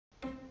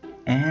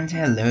And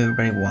hello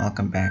everybody,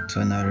 welcome back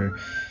to another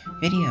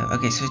video.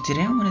 Okay, so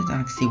today I wanted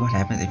to see what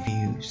happens if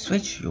you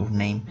switch your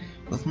name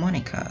with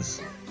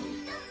Monika's.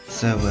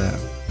 So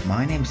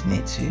my name's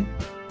Netsu,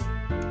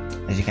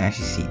 as you can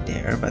actually see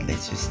there, but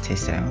let's just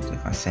test it out.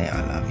 If I say I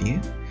love you,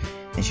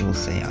 then she will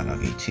say I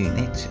love you too,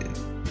 Netsu.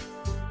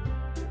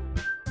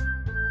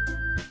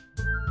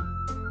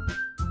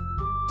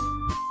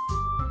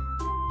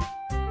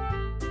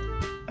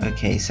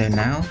 Okay, so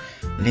now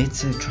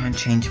let's try and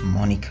change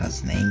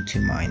Monika's name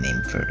to my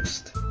name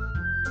first.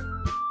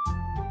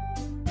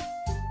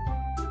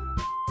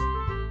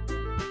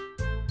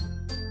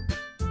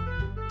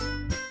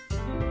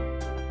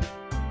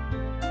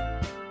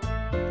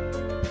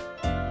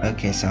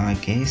 Okay, so I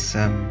guess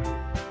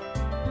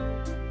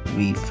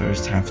we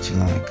first have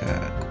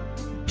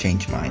to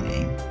change my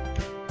name.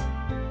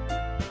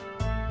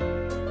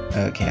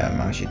 Okay,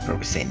 I should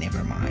probably say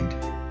never mind.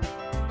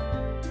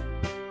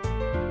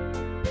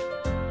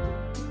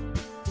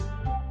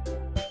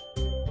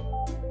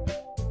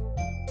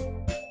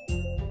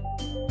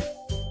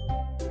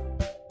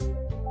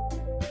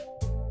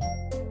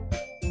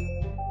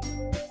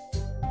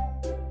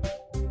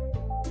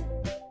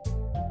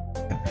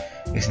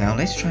 Because now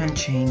let's try and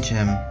change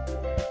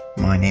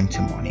my name to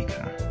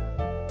Monika.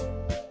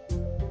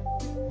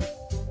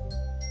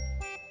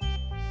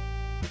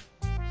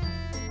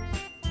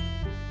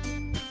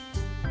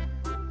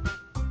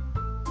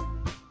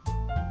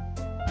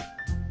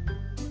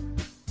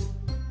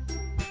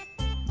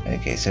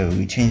 Okay, so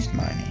we changed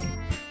my name.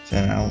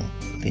 So now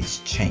let's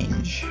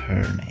change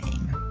her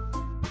name.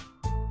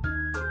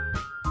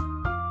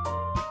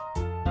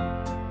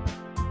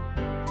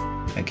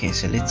 Okay,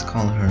 so let's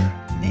call her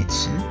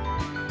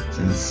Netsu,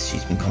 since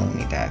she's been calling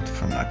me that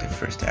from like the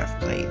first I've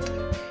played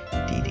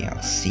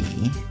ddlc.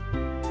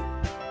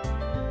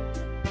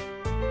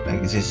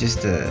 Like it's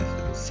just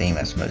the same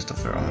as most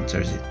of her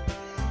answers.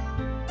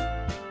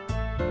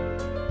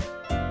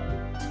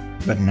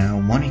 But now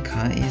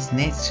Monika is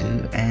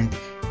Netsu and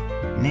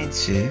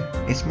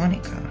Netsu is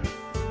Monika.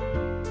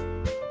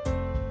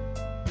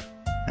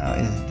 Now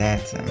isn't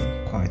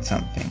that quite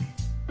something?